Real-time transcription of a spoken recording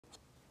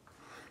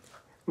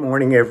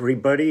Morning,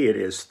 everybody. It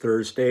is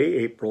Thursday,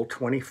 April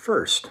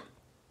 21st.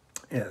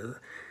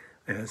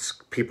 As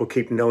people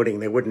keep noting,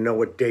 they wouldn't know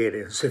what day it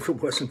is if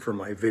it wasn't for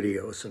my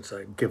video, since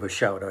I give a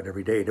shout out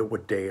every day to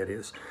what day it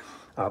is.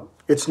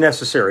 It's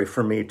necessary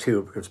for me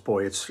too, because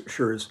boy, it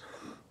sure is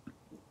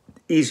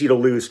easy to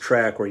lose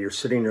track where you're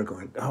sitting there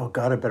going, oh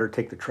God, I better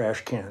take the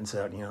trash cans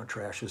out. You know,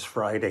 trash is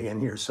Friday,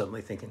 and you're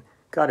suddenly thinking,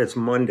 God, it's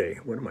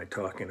Monday. What am I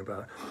talking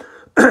about?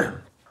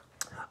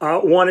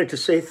 Wanted to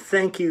say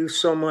thank you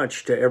so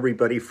much to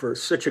everybody for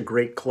such a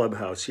great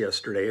clubhouse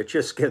yesterday. It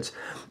just gets,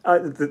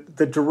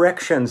 the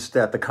directions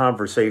that the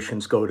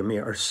conversations go to me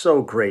are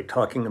so great,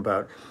 talking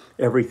about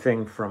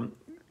everything from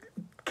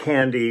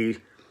candy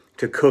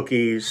to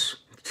cookies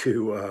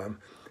to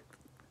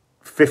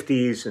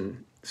 50s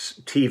and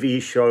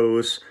TV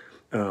shows,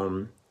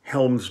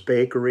 Helm's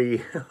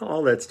Bakery,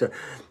 all that stuff.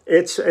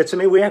 I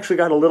mean, we actually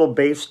got a little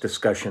bass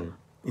discussion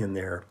in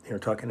there, you know,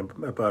 talking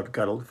about,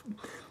 got a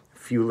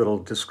few little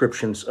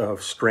descriptions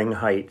of string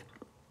height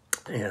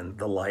and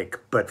the like,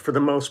 but for the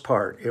most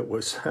part,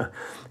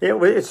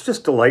 it's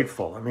just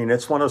delightful. I mean,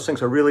 it's one of those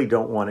things I really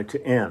don't want it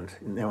to end.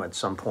 You know, at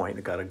some point,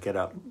 I got to get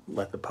out,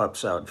 let the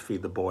pups out,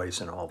 feed the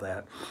boys, and all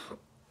that.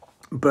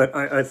 But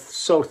I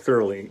so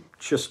thoroughly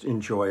just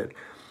enjoy it.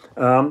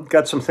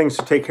 Got some things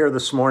to take care of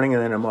this morning,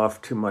 and then I'm off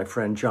to my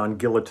friend John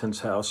Gilliton's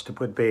house to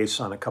put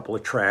bass on a couple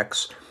of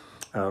tracks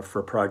for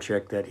a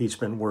project that he's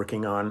been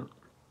working on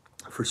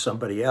for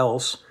somebody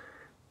else.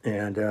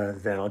 And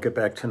then I'll get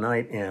back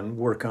tonight and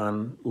work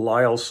on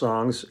Lyle's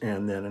songs.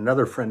 And then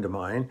another friend of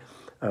mine,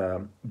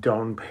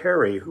 Don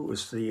Perry,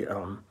 who's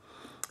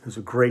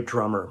a great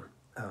drummer.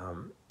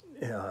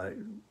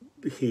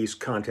 He's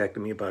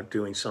contacted me about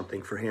doing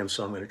something for him,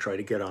 so I'm going to try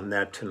to get on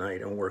that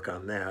tonight and work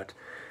on that.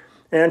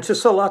 And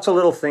just lots of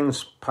little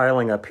things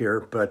piling up here.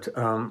 But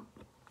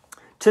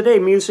today,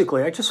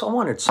 musically, I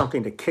wanted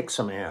something to kick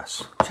some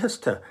ass.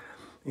 Just to,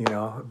 you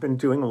know, I've been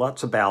doing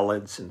lots of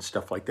ballads and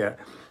stuff like that.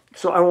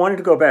 So I wanted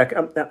to go back.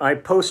 I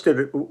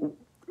posted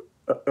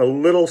a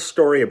little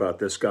story about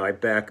this guy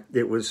back.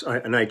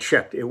 And I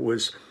checked. It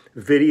was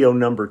video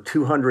number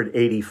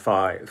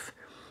 285,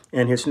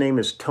 and his name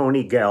is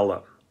Tony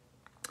Galla.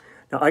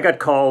 Now, I got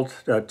called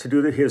to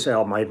do his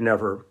album. I'd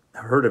never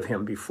heard of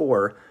him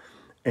before,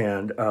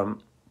 and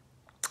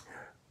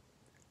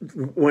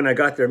when I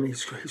got there, I mean,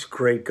 he's a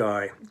great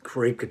guy,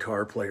 great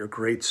guitar player,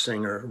 great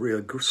singer,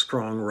 really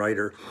strong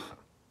writer.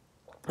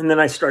 And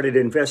then I started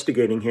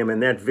investigating him,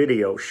 and that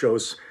video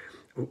shows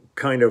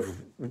kind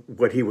of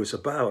what he was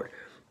about.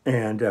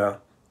 And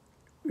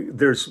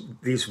there's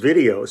these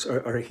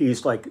videos,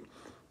 he's like,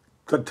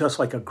 just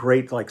like a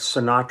great, like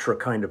Sinatra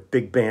kind of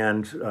big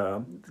band,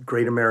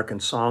 Great American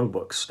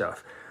Songbook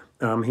stuff.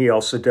 He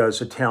also does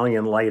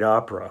Italian light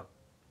opera.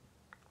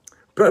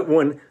 But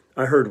when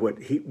I heard what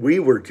we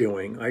were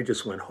doing, I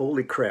just went,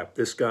 holy crap,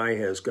 this guy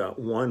has got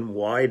one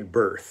wide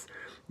berth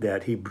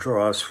that he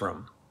draws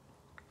from.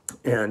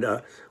 And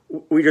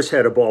we just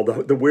had a ball.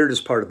 The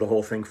weirdest part of the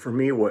whole thing for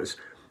me was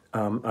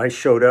I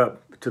showed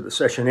up to the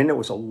session, and it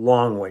was a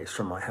long ways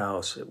from my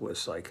house. It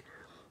was like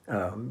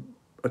on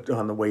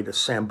the way to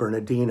San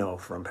Bernardino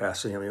from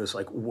Pasadena. It was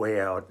like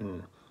way out,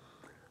 and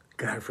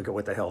God, I forget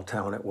what the hell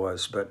town it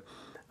was. But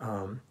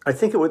I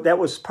think that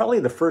was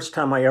probably the first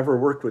time I ever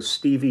worked with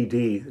Stevie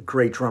D, the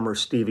great drummer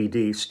Stevie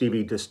D,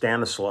 Stevie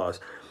DeStanislaus,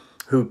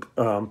 who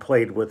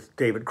played with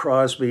David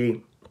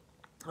Crosby.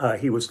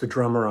 He was the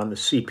drummer on the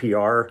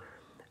CPR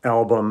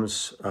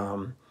albums.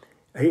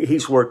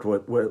 He's worked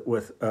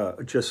with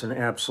just an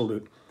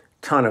absolute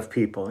ton of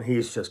people, and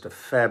he's just a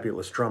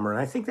fabulous drummer. And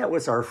I think that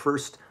was our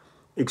first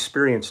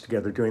experience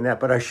together doing that.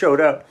 But I showed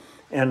up,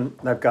 and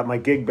I've got my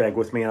gig bag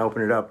with me, and I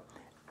opened it up,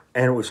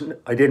 and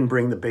I didn't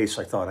bring the bass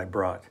I thought I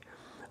brought.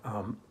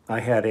 I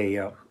had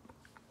a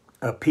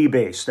P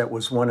bass that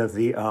was one of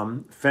the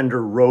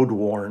Fender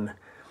Road-worn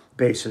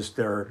basses.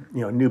 They're,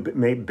 you know, new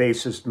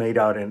basses made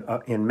out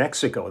in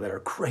Mexico that are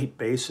great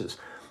basses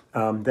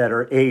that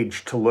are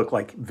aged to look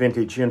like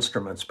vintage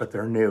instruments, but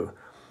they're new.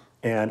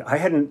 And I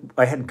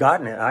had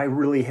gotten it. I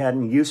really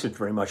hadn't used it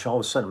very much. All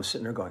of a sudden, I'm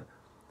sitting there going,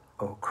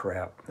 "Oh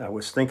crap!" I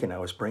was thinking I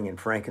was bringing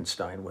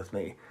Frankenstein with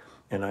me,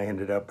 and I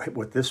ended up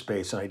with this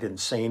bass, and I didn't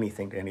say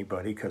anything to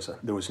anybody because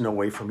there was no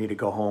way for me to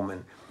go home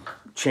and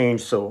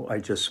change. So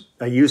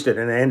I used it,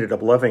 and I ended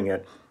up loving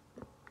it.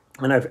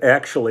 And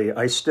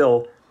I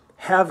still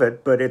have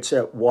it, but it's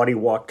at Waddy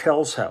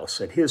Wachtel's house,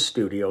 at his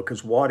studio,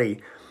 because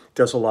Waddy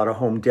does a lot of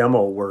home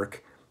demo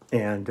work,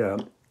 and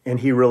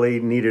he really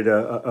needed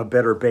a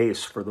better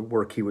bass for the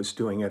work he was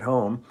doing at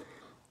home,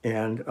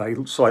 and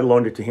so I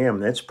loaned it to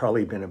him. That's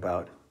probably been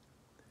about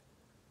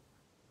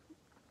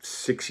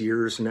 6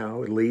 years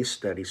now, at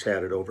least, that he's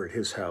had it over at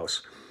his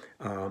house,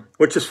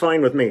 which is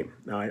fine with me.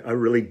 I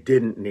really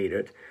didn't need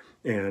it,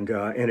 and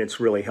it's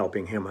really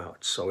helping him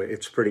out. So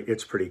it's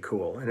pretty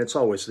cool, and it's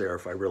always there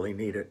if I really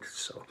need it.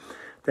 So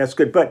that's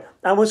good. But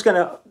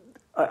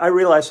I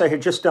realized I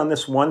had just done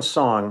this one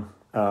song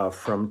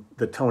from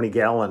the Tony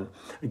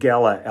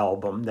Galla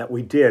album that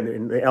we did,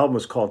 and the album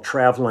was called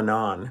Travelin'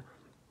 On.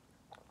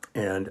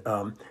 And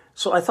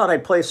So I thought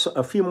I'd play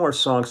a few more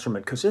songs from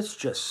it because it's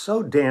just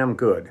so damn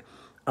good.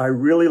 I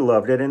really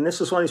loved it. And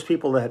this is one of these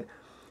people that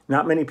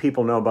not many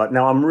people know about.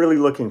 Now, I'm really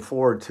looking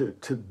forward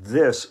to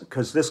this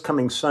because this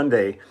coming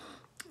Sunday,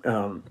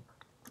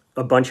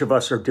 a bunch of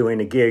us are doing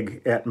a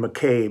gig at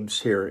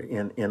McCabe's here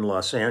in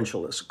Los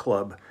Angeles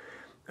club.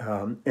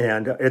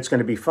 And it's going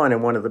to be fun.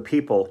 And one of the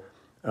people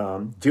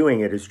doing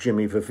it is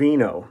Jimmy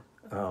Vivino,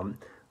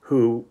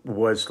 who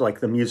was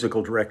like the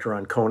musical director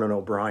on Conan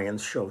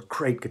O'Brien's show,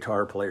 great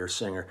guitar player,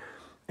 singer.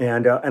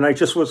 And I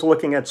just was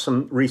looking at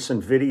some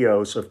recent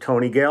videos of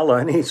Tony Galla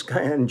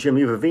and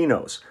Jimmy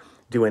Vivino's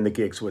doing the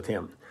gigs with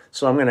him.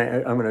 So I'm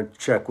gonna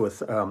check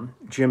with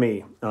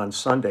Jimmy on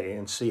Sunday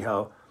and see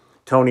how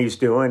Tony's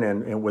doing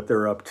and what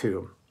they're up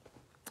to.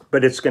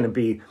 But it's going to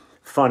be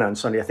fun on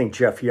Sunday. I think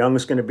Jeff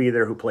Young's going to be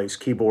there, who plays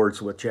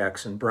keyboards with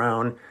Jackson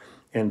Browne,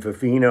 and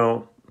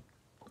Vivino.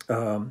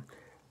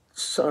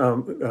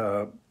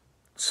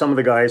 Some of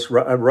the guys,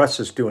 Russ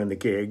is doing the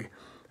gig.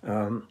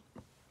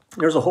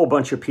 There's a whole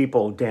bunch of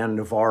people, Dan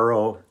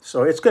Navarro.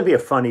 So it's going to be a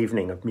fun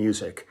evening of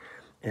music.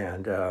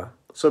 And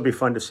so it'll be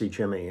fun to see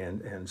Jimmy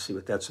and see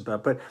what that's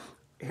about. But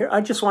here,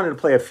 I just wanted to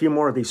play a few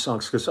more of these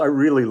songs because I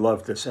really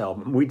love this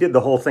album. We did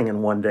the whole thing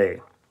in one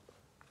day.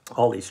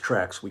 All these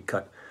tracks we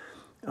cut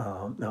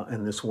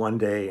in this one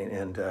day.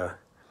 And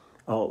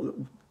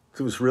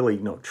it was really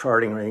no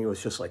charting or anything. It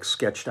was just like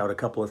sketched out a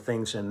couple of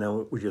things and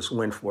then we just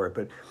went for it.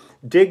 But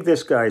dig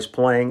this guy's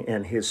playing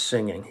and his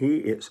singing. He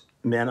is,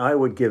 man, I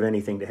would give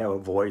anything to have a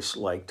voice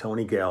like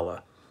Tony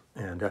Galla.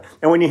 And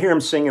when you hear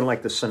him singing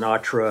like the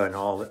Sinatra and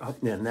all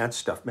and that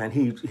stuff, man,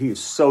 he is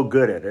so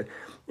good at it.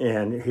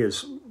 And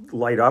his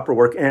light opera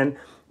work. And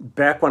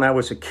back when I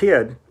was a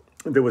kid,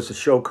 there was a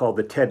show called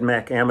the Ted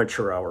Mack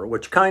Amateur Hour,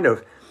 which kind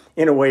of,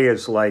 in a way,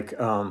 is like,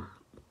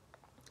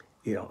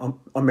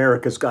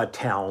 America's Got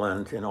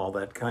Talent and all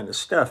that kind of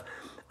stuff.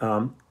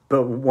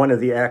 But one of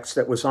the acts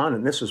that was on,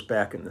 and this was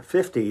back in the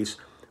 50s,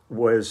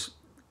 was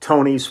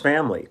Tony's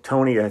family.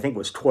 Tony, I think,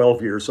 was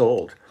 12 years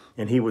old,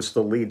 and he was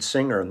the lead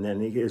singer. And then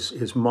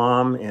his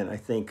mom and I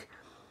think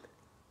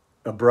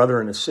a brother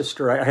and a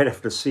sister, I'd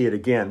have to see it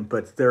again,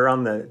 but they're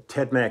on the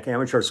Ted Mack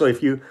Amateur. So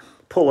if you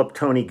pull up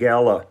Tony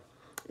Galla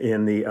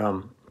in the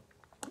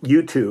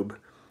YouTube,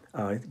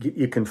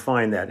 you can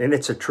find that, and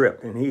it's a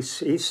trip. And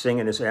he's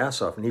singing his ass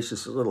off, and he's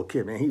just a little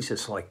kid, man. He's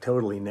just like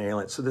totally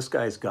nailing it. So this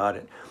guy's got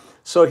it.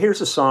 So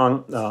here's a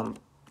song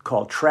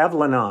called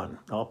 "Traveling On."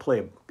 I'll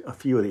play a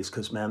few of these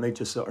because, man, they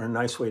just are a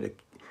nice way to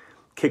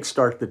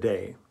kickstart the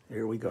day.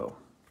 Here we go.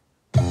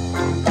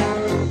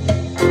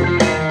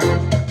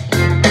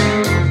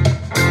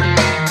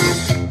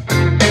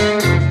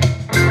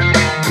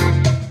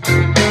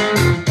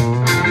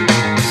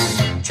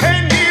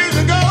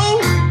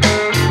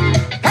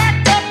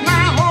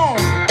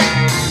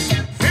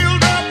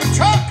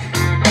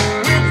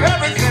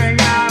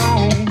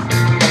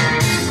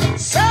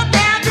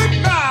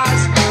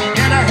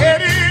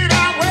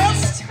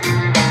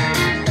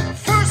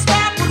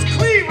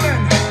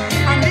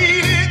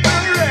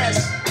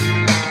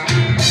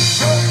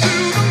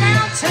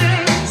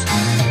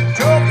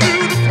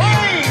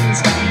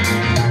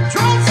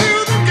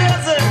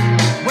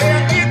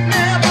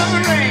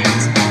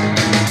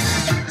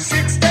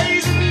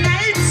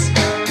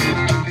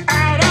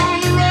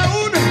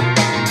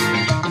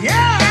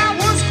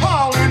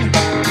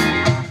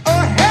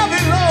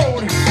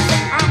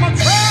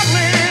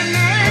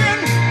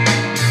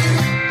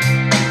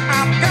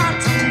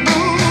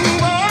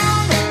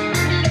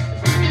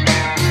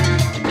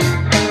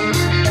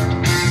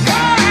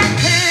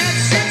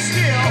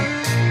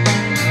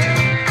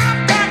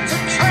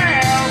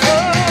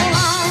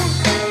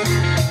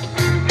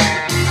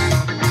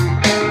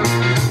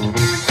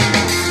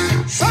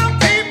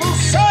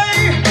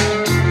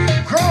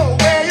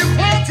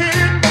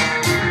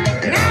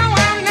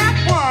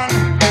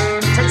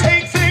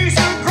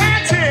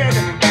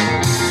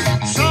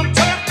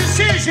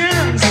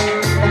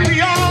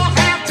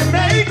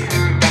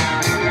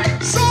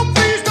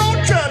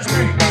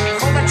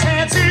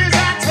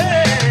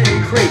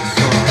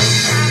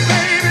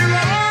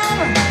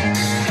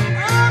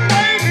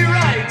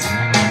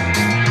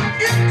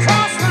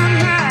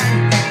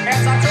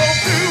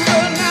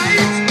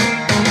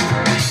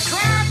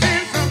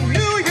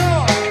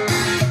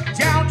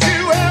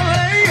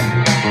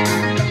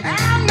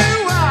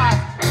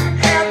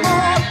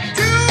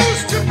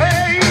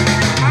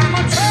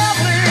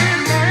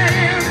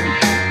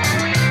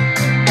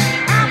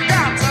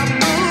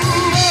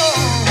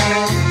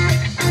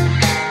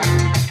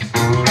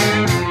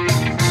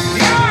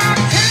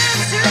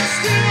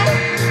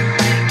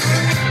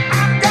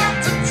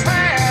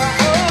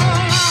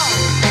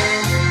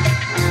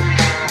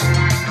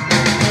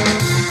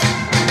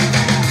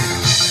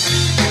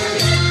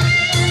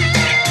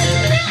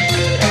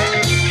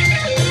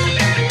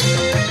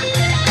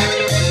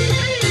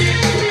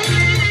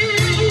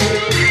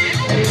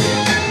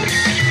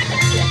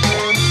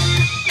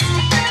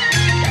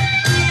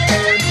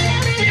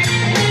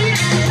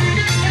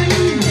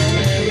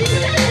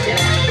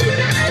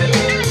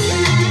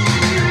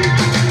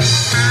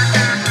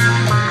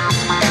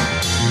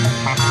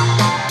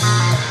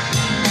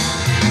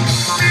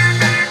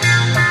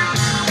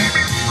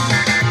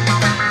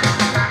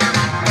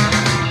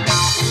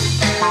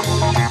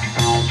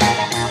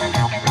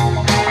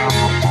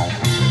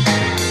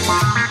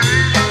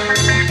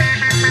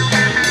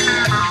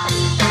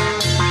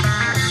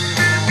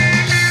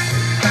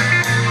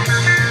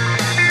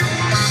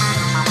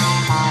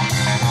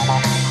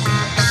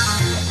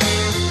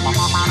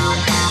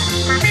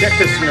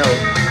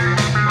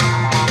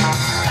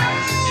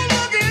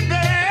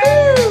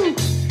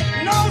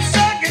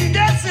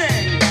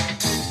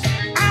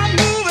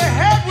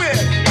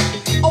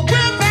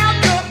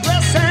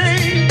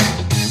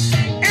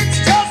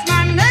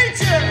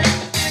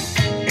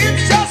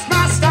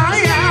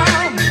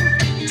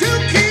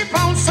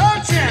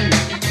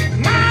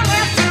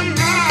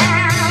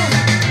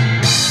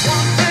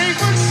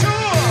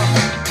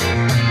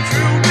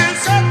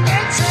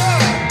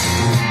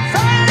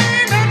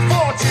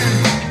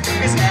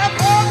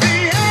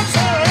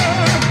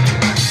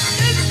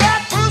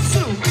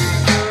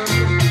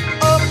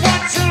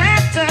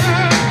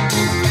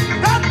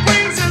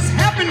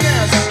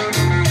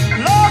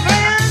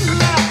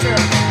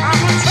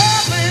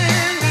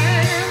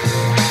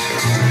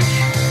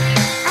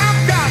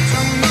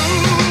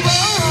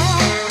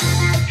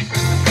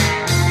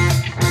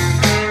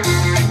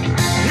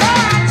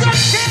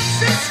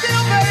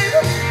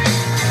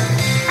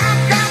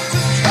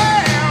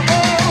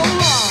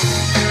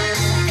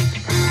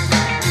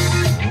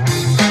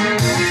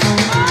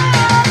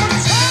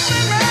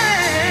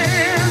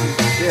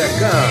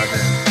 God, man.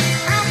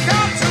 I've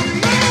got to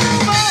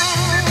move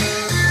on.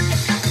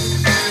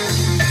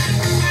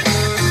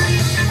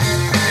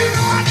 You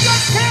know I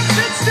just can't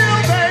sit still,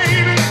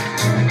 baby.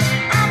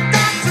 I've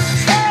got to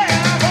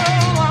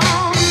travel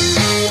on.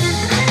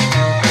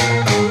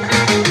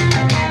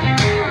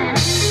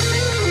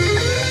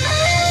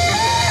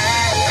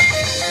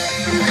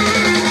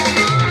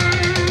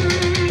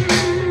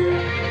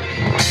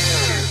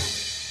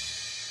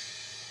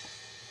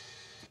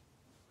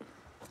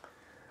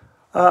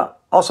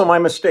 Also, my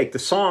mistake.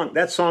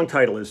 That song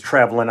title is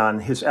Traveling On.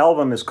 His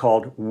album is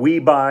called We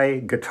Buy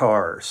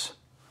Guitars.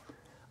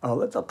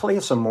 I'll play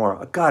you some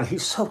more. God,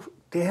 he's so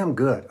damn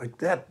good.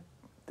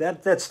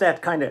 That's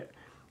that kind of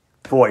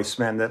voice,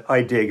 man, that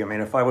I dig. I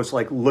mean, if I was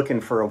like looking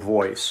for a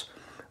voice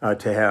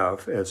to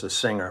have as a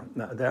singer,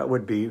 that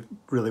would be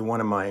really one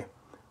of my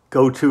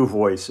go-to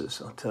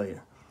voices. I'll tell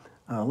you.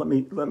 Let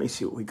me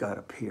see what we got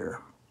up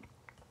here.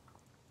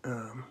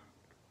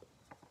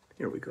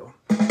 Here we go.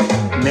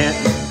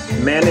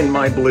 Man in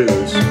My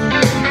Blues.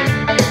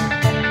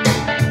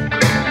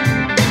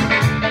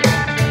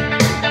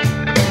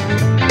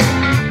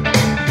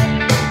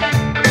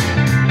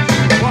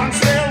 Once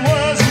there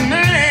was a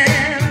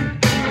man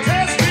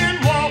dressed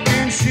in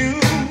walking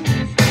shoes.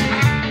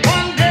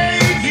 One day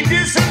he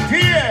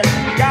disappeared,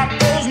 got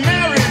those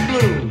married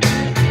blues.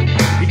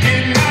 He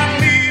did not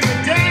leave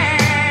a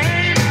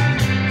dime,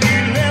 he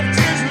left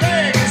his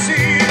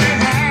legacy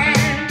behind.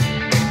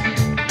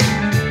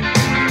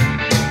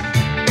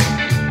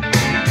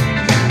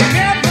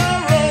 Never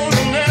wrote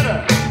a letter,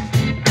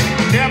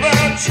 never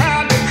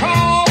tried to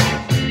call.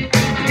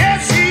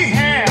 Guess he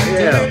had to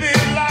live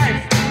his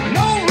life,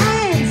 no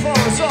room for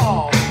us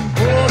all.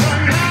 Oh, the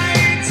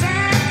nights I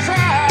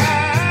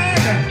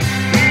cried,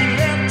 he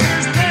left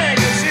his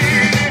legacy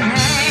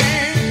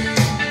behind.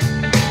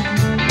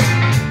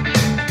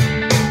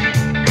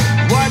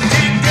 What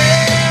did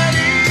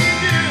Daddy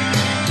do?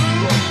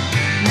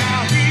 Now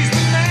he's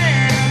the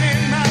man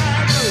in my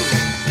blues.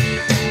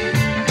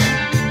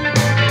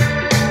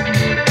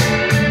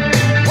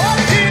 What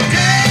did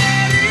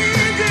Daddy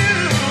do?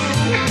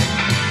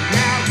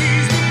 Now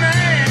he's the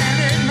man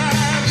in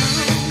my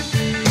blues.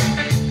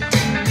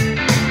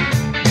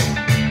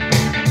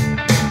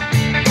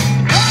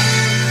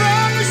 Running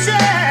from the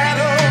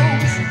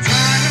shadows,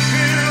 trying to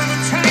fill the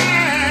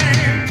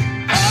time.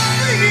 All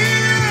the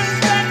years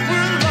that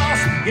were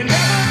lost, you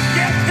never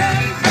get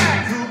them back.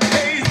 Who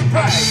pays the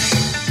price?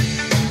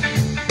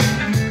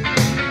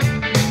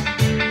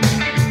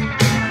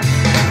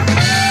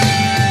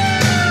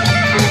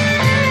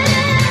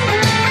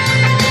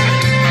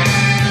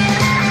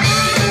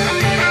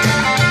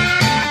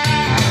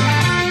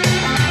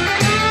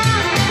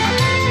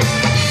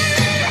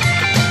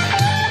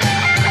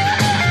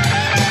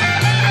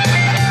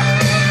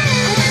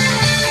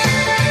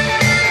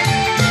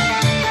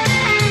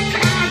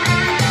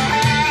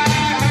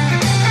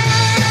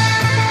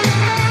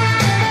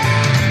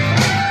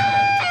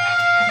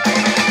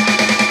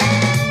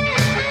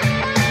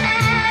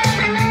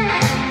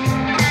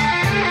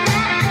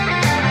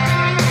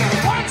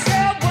 Once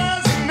there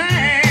was a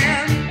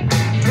man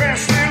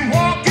dressed in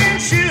walking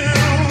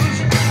shoes.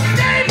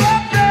 Gave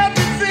up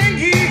everything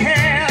he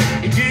had.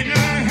 He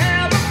didn't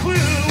have a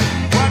clue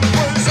what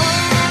was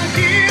on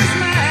his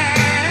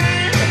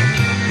mind.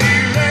 He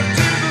left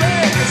his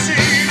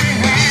legacy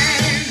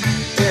behind.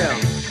 Yeah.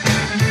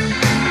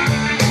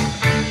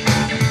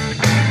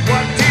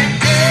 What did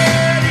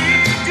Daddy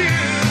do?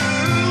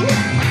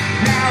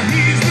 Now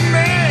he's the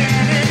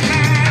man in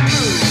my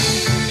blues.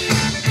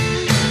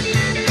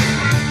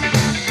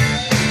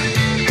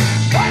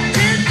 What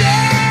did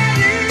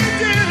Daddy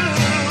do?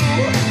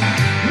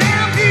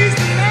 Now he's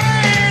the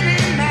man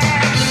in my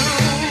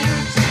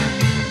blues.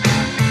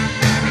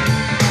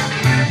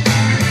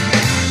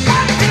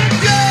 What did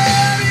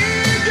Daddy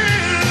do?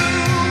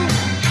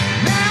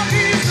 Now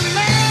he's the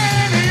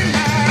man in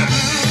my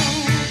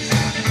blues.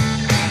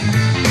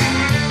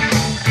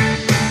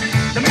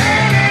 The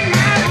man in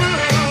my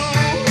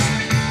blues.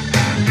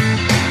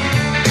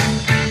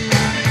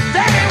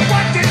 Daddy,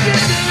 what did you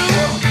do?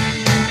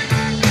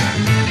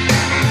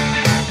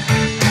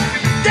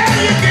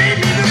 Daddy, you gave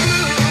me the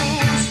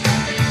blues.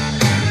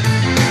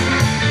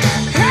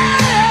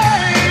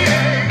 Hey!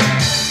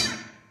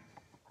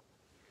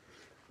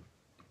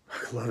 I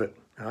love it.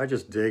 I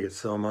just dig it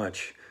so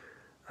much.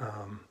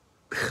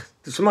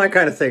 It's my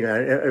kind of thing.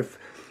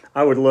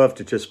 I would love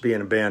to just be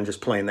in a band,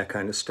 just playing that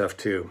kind of stuff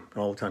too,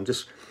 all the time.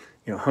 Just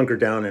hunker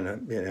down in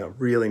a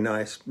really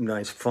nice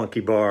funky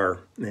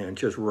bar and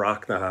just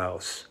rock the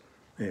house.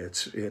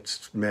 It's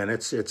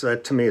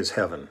that to me is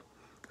heaven.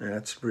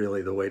 That's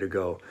really the way to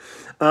go.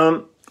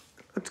 A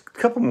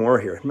couple more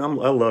here. I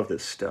love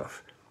this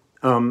stuff.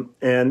 And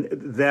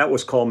that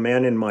was called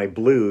Man in My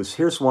Blues.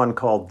 Here's one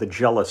called The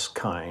Jealous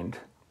Kind.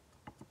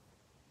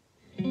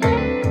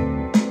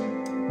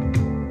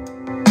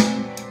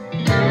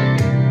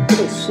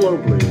 Little slow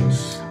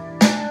blues.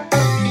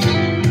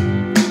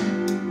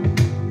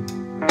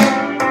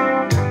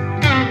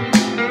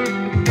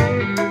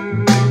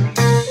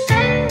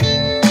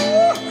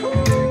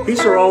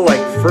 these are all like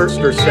first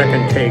or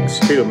second takes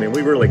too. I mean,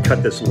 we really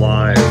cut this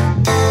live.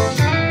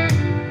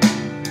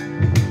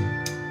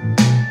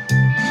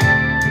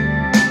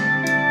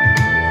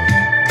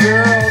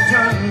 Girl,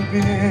 don't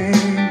be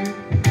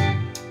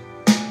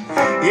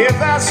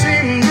if I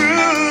seem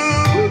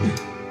rude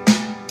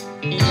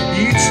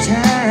each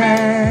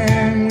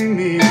time we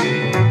meet.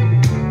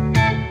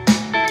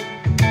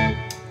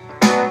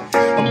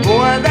 A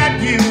boy that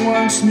you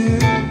once knew,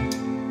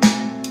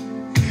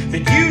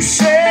 that you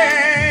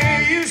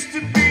say used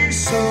to be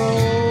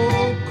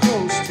so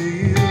close to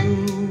you.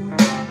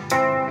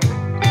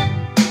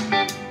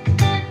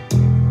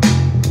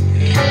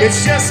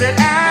 It's just that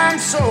I'm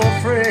so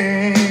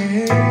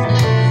afraid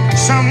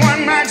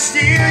someone might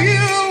steal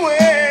you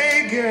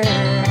away, girl,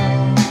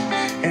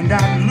 and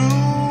I'd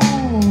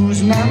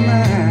lose my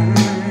mind.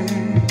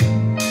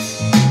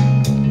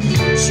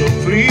 So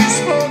please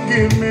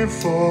forgive me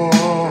for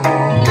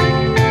the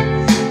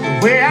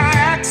way I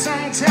act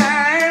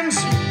sometimes,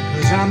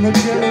 'cause I'm the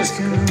jealous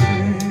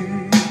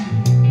kind.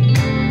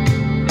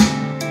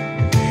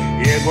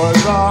 It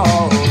was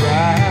alright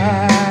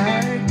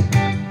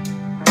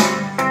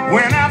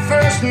when I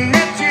first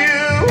met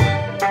you.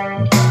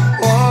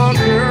 Oh,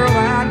 girl,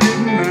 I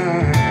didn't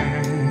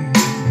mind.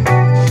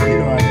 You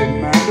know, I didn't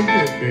mind a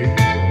bit, baby.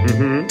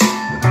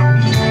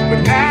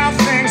 But now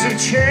things have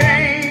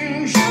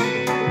changed.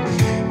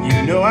 You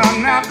know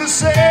I'm not the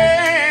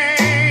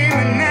same,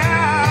 and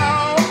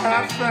now I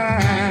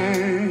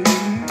find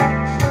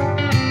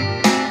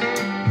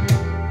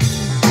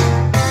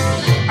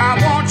I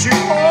want you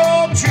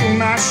all to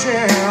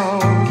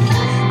myself.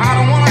 I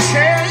don't want to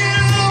share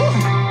you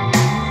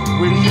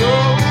with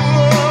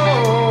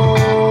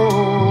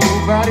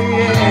nobody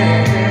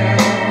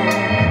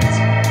else.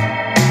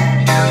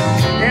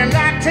 And I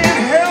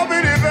can't help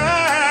it if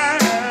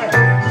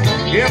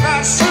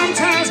I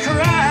sometimes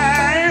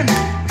cry,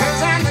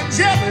 'cause I'm the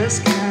jealous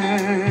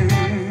kind.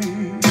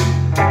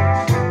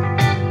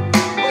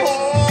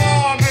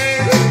 Oh,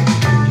 baby.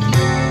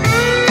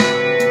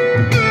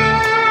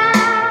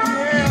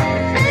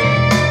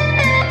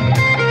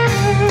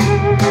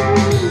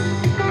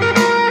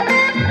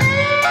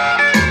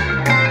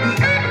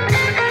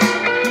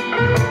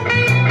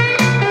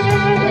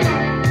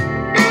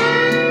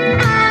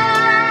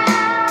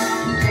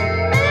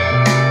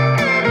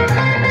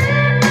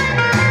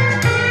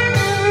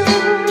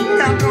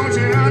 Now don't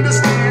you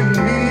understand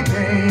me,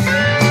 babe?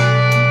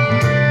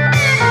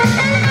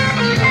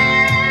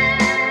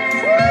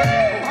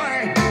 Woo,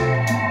 honey.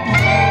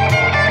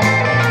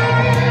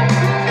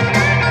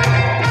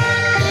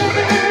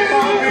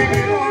 Oh, baby,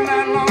 all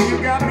night long you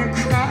got me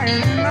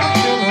crying in my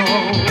pillow.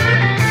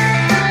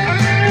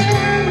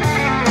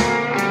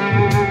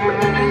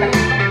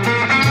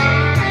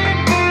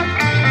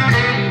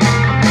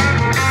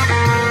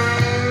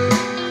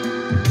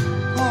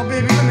 Oh,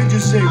 baby, let me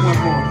just say one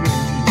more thing to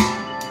you.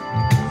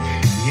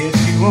 If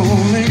you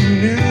only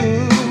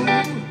knew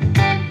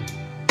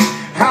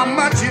how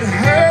much it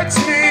hurts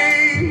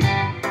me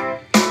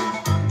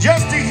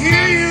just to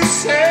hear you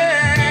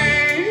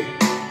say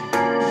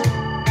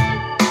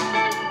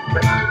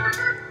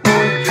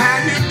how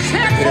you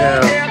can't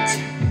forget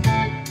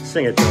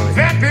Sing it, Tony.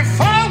 that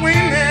before we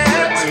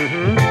met,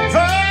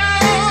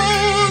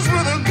 those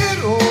were the good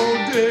old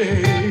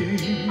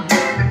days.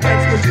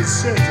 That's what you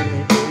said to me,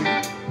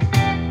 baby.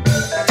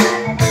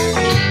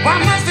 Why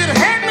must it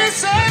hurt me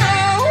so?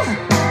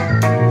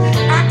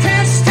 I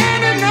can't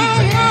stand it no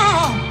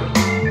more.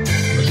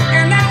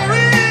 And I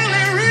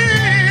really,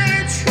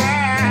 really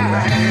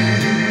tried.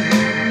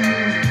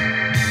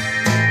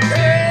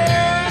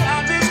 Yeah, I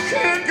just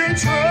can't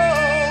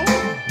control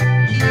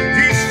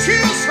these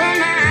tears from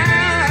my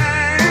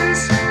eyes,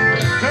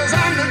 'cause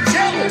I'm the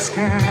jealous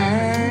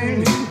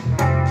kind.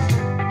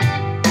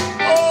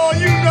 Oh,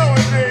 you know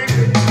it,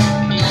 baby.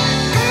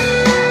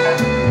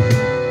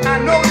 I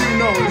know you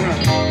know it,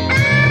 honey.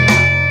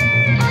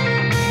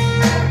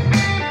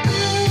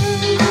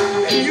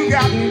 And you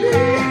got me,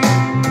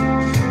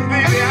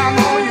 baby, I'm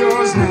all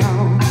yours now.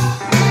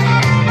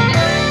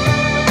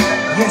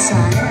 Yes, I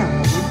am.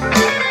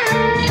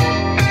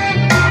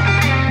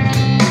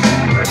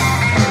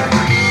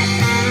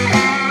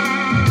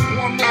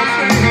 One more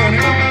thing, honey.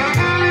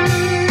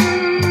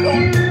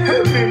 Don't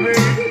hurt me,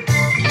 baby.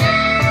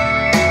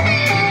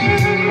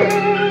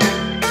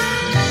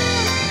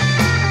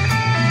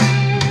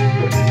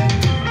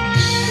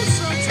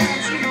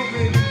 Sometimes, you know,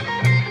 baby,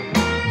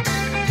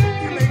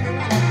 you make me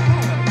wanna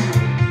holler.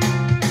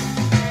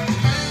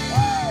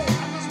 Oh, I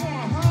just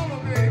wanna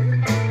holler,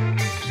 baby.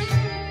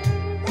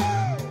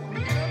 Oh,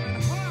 get up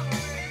and holler,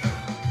 baby.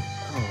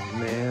 Oh,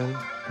 man.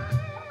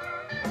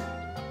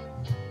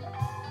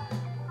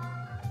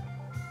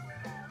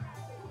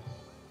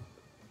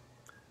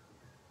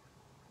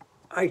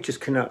 I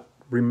just cannot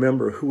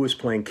remember who was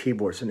playing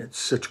keyboards, and it's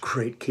such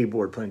great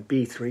keyboard playing.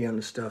 B3 on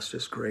the stuff's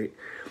just great.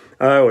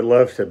 I would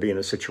love to be in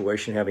a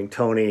situation having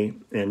Tony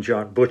and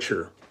John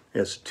Butcher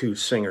as two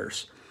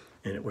singers,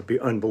 and it would be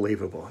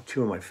unbelievable.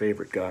 Two of my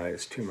favorite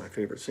guys, two of my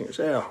favorite singers.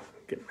 Oh,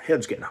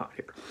 head's getting hot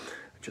here.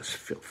 just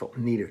felt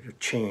needed to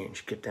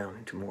change, get down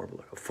into more of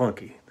like a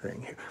funky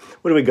thing here.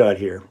 What do we got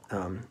here?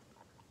 Let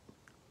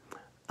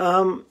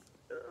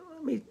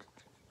me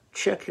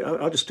check.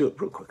 I'll just do it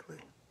real quickly.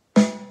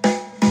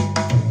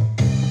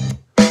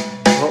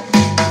 Oh,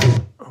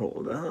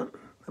 hold on.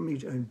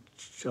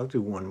 I'll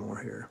do one more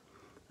here.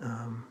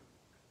 Oh,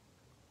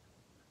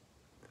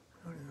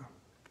 yeah.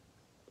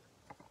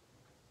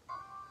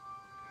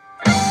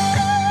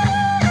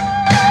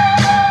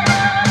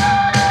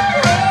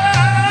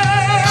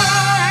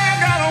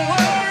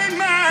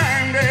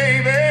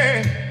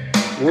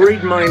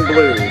 Worried Mind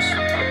Blues.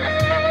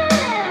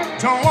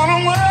 Don't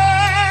wanna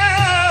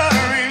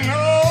worry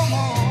no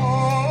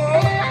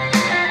more.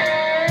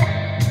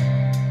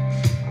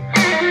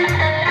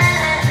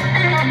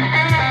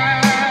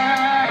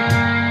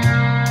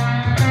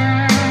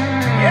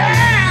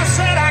 Yeah, I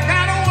said I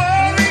got a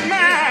worried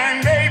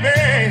mind, baby.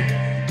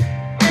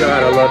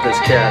 God, I love this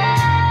cat.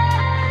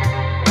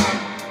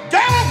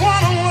 Don't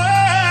wanna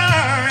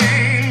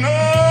worry no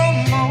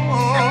more.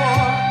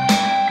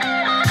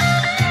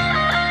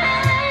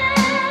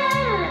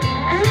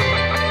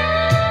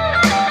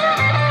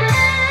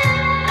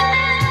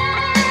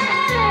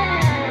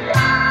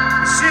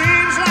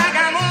 Seems like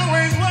I'm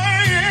always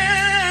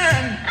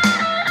worrying.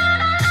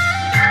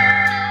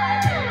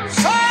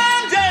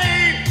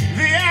 Someday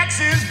the axe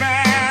is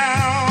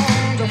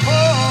bound to fall.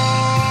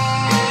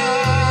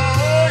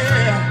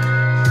 Yeah.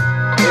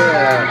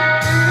 Yeah.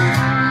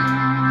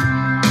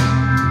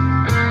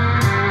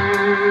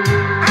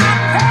 I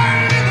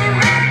pay the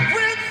rent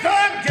with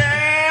the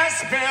gas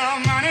bill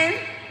money.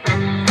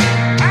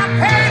 I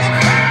pay the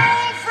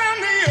pound from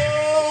the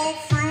old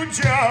fruit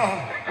jar.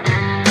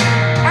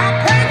 I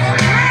pay for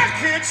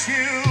market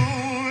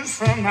shoes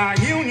from my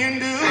union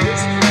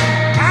dues.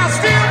 I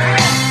still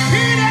pay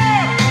Peter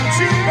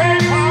to pay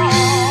Paul.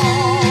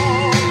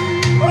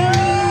 Oh,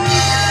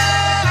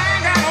 I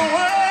got a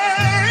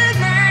worried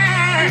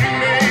mind,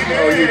 baby.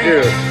 Oh, you do.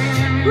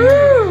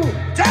 Woo!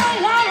 Don't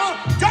wanna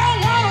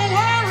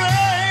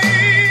worry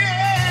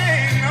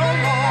no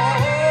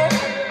more.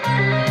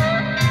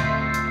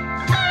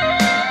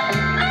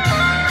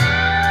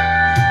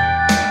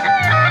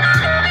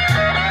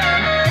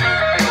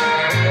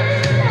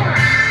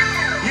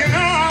 You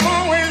know I'm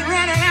always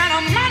running out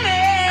of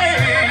money.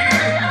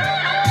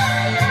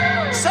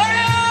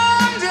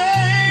 Someday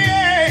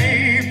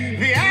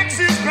the axe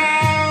is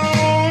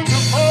bound to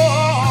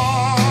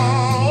fall.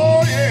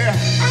 Oh yeah.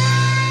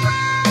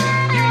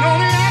 You know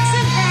the axe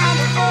is bound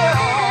to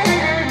fall.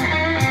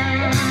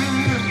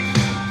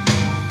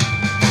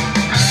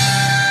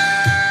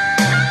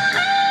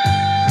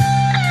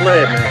 Play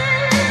it, man.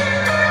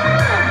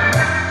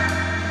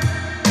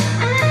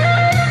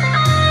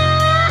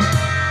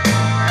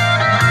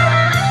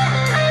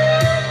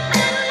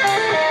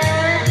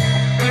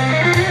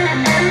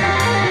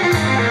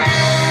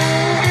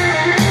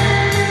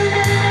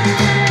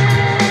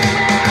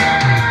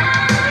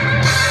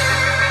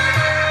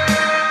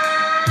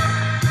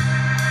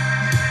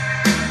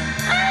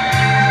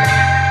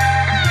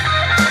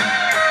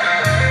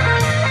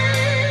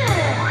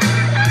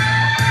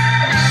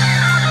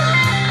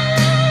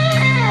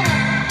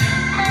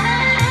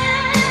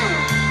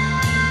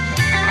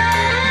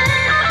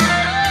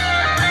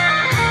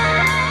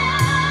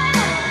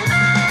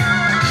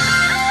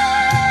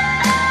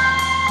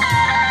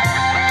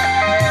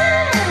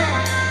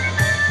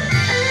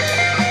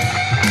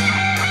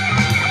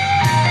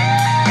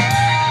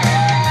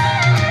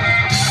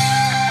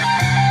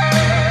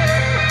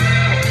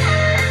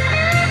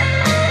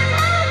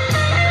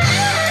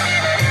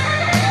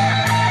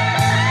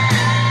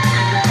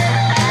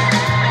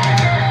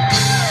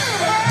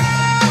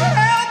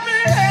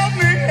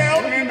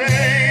 Help me,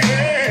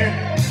 baby.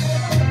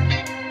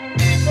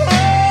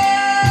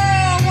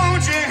 Oh,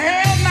 won't you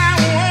help my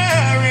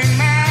worried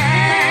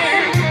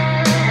mind?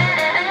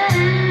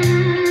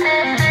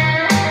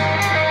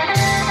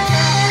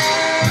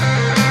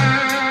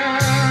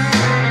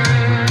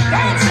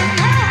 Don't you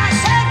know I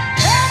said,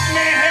 help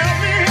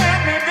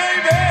me,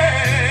 baby.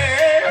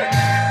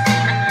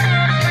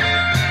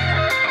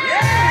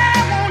 Yeah,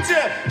 won't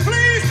you?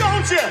 Please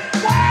don't you?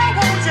 Why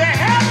won't you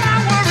help my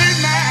worried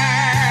mind?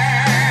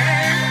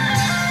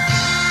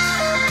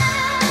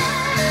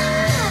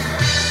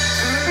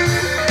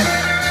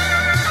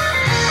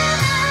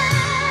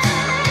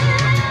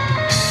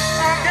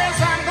 I guess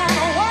I'm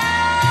gonna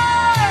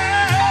worry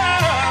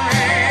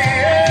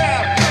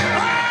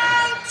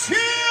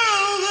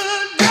until the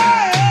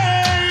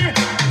day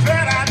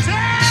that I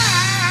die.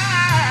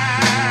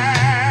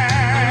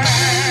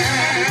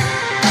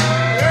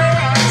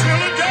 Yeah, until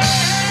the day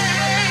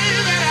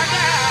that I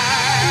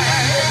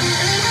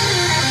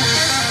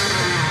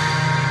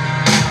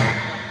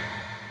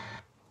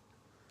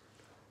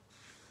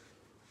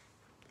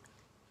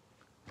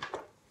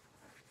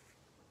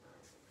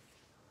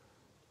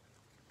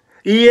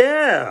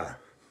Yeah.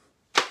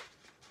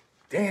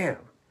 Damn.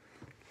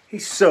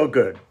 He's so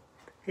good.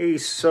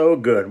 He's so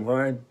good.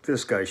 Why,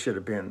 this guy should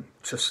have been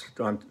just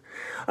on.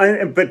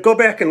 But go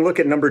back and look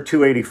at number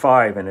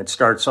 285, and it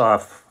starts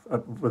off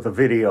with a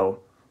video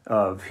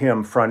of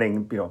him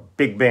fronting,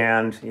 big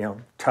band,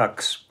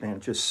 tux,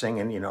 and just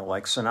singing,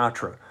 like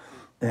Sinatra.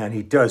 And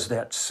he does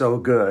that so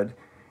good.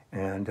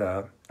 And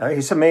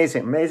he's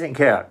amazing, amazing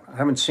cat. I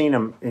haven't seen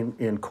him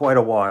in quite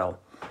a while.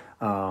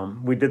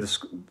 We did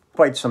this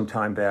quite some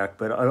time back,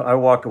 but I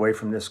walked away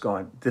from this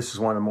going, this is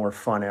one of the more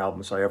fun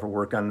albums I ever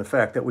worked on. The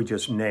fact that we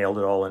just nailed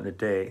it all in a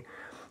day.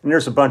 And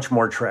there's a bunch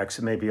more tracks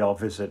that maybe I'll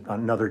visit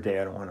another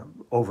day. I don't want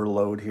to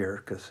overload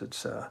here because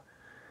it's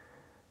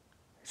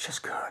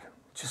just good.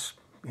 Just,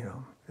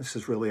 this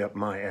is really up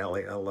my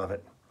alley. I love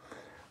it.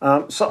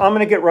 So I'm going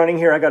to get running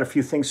here. I got a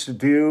few things to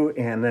do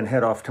and then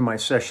head off to my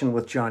session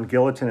with John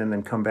Gilliton and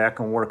then come back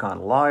and work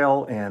on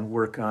Lyle and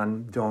work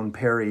on Don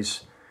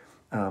Perry's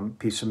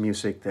piece of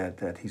music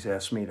that he's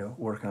asked me to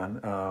work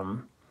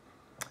on.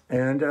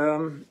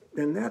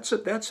 And that's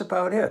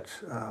about it.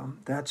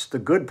 That's the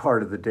good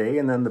part of the day.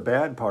 And then the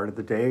bad part of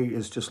the day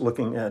is just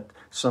looking at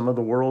some of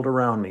the world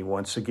around me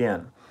once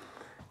again.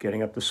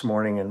 Getting up this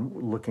morning and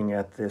looking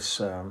at this,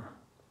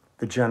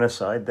 the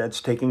genocide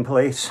that's taking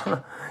place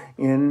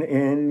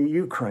in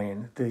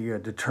Ukraine, the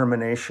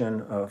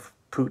determination of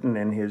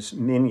Putin and his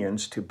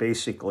minions to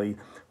basically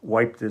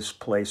wipe this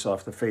place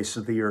off the face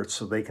of the earth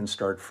so they can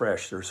start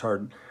fresh. There's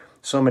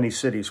so many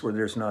cities where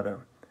there's not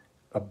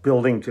a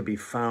building to be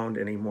found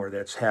anymore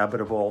that's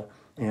habitable,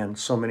 and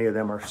so many of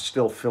them are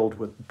still filled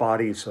with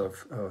bodies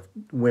of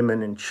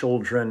women and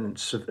children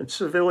and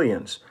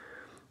civilians.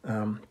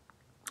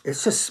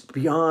 It's just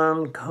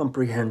beyond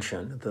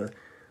comprehension,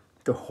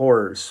 the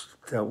horrors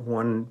that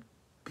one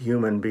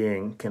human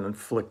being can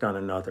inflict on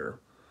another.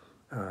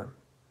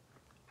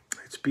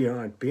 It's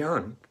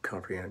beyond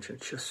comprehension.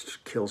 It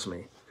just kills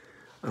me.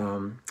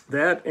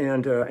 That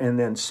and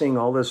then seeing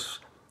all this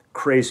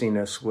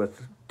craziness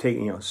with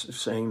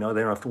saying no,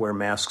 they don't have to wear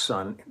masks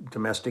on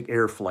domestic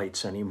air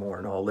flights anymore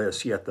and all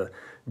this. Yet the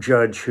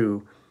judge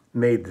who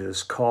made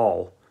this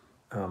call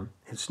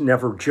has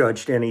never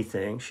judged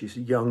anything. She's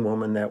a young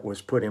woman that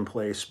was put in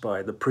place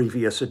by the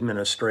previous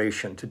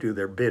administration to do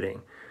their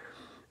bidding.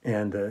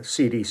 And the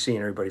CDC and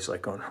everybody's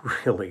like going,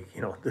 really,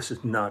 this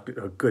is not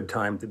a good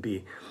time to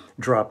be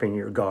dropping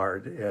your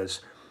guard,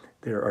 as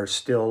there are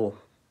still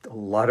a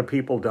lot of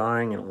people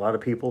dying and a lot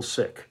of people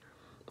sick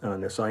on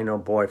this. I know,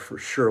 boy, for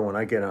sure, when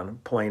I get on a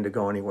plane to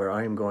go anywhere,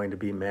 I am going to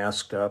be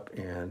masked up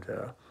and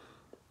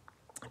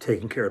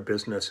taking care of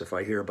business. If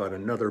I hear about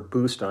another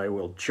boost, I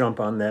will jump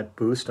on that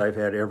boost. I've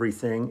had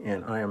everything,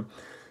 and I am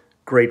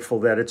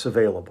grateful that it's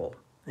available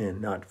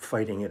and not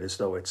fighting it as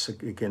though it's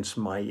against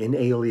my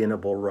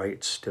inalienable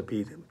rights to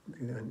be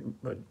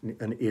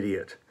an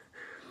idiot.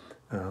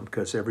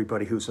 Because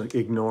everybody who's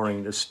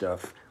ignoring this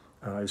stuff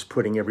is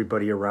putting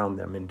everybody around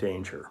them in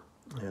danger.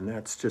 And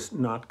that's just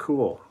not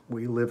cool.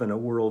 We live in a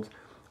world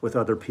with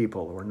other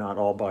people. We're not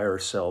all by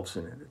ourselves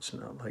in it. It's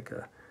not like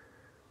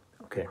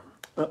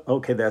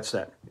okay, that's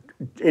that.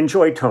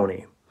 Enjoy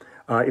Tony.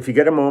 If you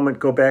get a moment,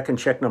 go back and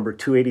check number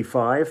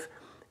 285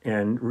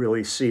 and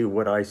really see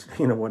what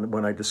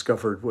when I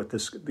discovered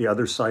the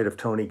other side of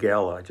Tony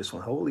Galla. I just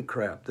went, holy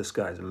crap, this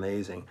guy's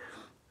amazing.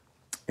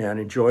 And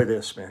enjoy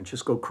this, man.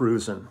 Just go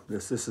cruising.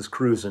 This is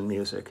cruising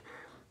music.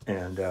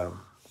 And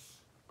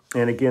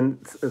again,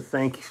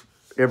 thank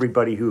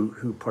everybody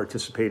who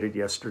participated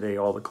yesterday,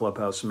 all the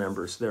Clubhouse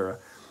members. They're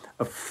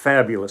a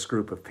fabulous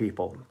group of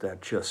people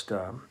that just,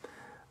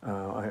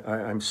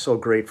 I'm so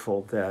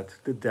grateful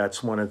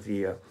that's one of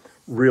the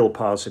real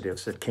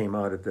positives that came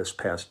out of this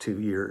past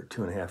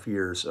 2.5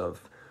 years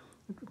of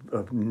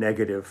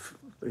negative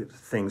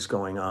things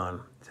going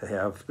on. To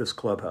have this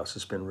Clubhouse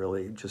has been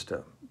really just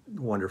a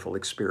wonderful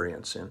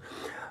experience. And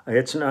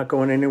it's not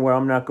going anywhere.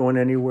 I'm not going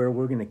anywhere.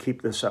 We're going to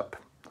keep this up.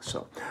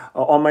 So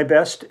all my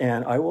best,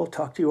 and I will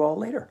talk to you all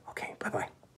later. Okay, bye-bye.